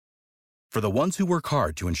For the ones who work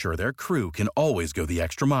hard to ensure their crew can always go the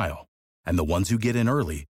extra mile, and the ones who get in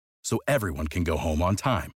early so everyone can go home on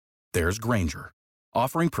time, there's Grainger,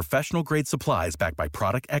 offering professional-grade supplies backed by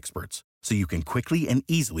product experts so you can quickly and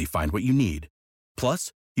easily find what you need.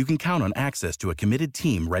 Plus, you can count on access to a committed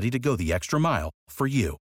team ready to go the extra mile for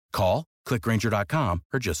you. Call, click Grainger.com,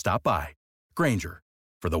 or just stop by. Grainger,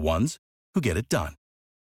 for the ones who get it done.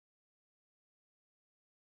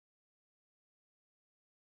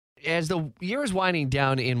 As the year is winding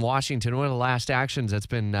down in Washington, one of the last actions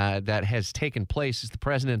that has taken place is the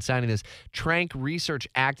president signing this TRANQ Research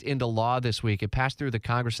Act into law this week. It passed through the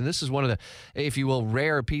Congress, and this is one of the, if you will,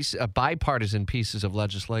 rare bipartisan pieces of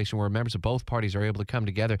legislation where members of both parties are able to come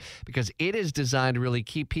together because it is designed to really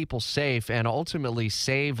keep people safe and ultimately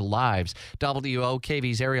save lives.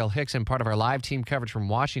 WOKV's Arielle Hixson, part of our live team coverage from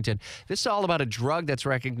Washington. This is all about a drug that's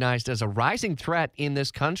recognized as a rising threat in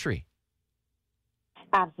this country.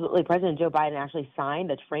 Absolutely. President Joe Biden actually signed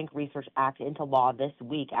the TRANQ Research Act into law this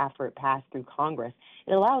week after it passed through Congress.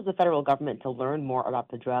 It allows the federal government to learn more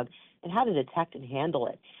about the drug and how to detect and handle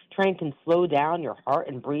it. TRANQ can slow down your heart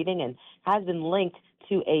and breathing and has been linked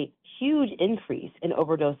to a huge increase in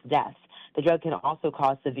overdose deaths. The drug can also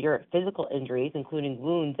cause severe physical injuries, including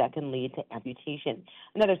wounds that can lead to amputation.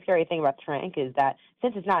 Another scary thing about TRANQ is that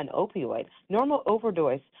since it's not an opioid, normal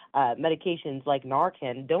overdose medications like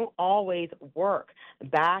Narcan don't always work.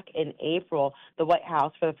 Back in April, the White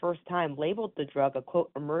House, for the first time, labeled the drug a, quote,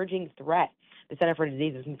 emerging threat. The Center for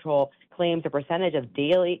Disease Control claims the percentage of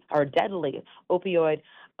deadly opioid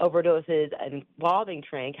overdoses involving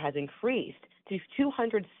TRANQ has increased to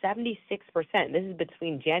 276%. This is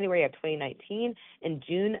between January of 2019 and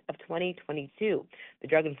June of 2022. The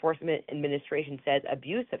Drug Enforcement Administration says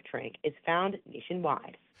abuse of TRANQ is found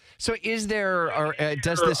nationwide. So is there, or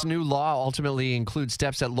does this new law ultimately include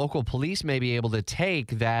steps that local police may be able to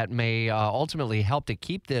take that may ultimately help to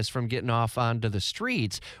keep this from getting off onto the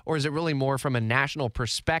streets? Or is it really more from a national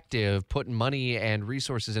perspective, putting money and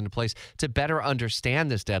resources into place to better understand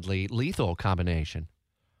this deadly, lethal combination?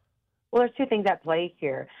 Well, there's two things at play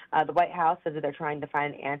here. The White House says that they're trying to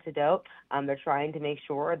find an antidote. They're trying to make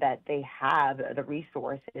sure that they have the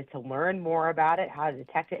resources to learn more about it, how to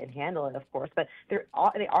detect it and handle it, of course. But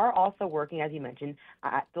they are also working, as you mentioned,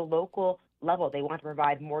 at the local level. They want to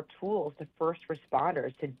provide more tools to first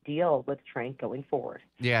responders to deal with TRANQ going forward.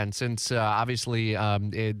 Yeah, and since obviously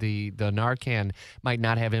the Narcan might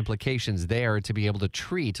not have implications there to be able to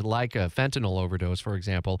treat, like a fentanyl overdose, for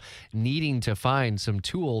example, needing to find some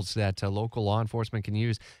tools that local law enforcement can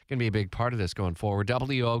use can be a big part of this going forward.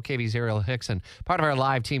 WOKV's Arielle Hixson, part of our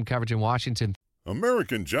live team coverage in Washington.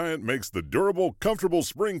 American Giant makes the durable, comfortable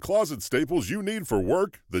spring closet staples you need for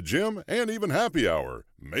work, the gym, and even happy hour.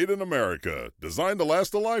 Made in America, designed to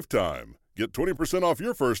last a lifetime. Get 20% off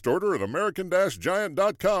your first order at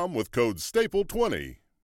American-Giant.com with code STAPLE20.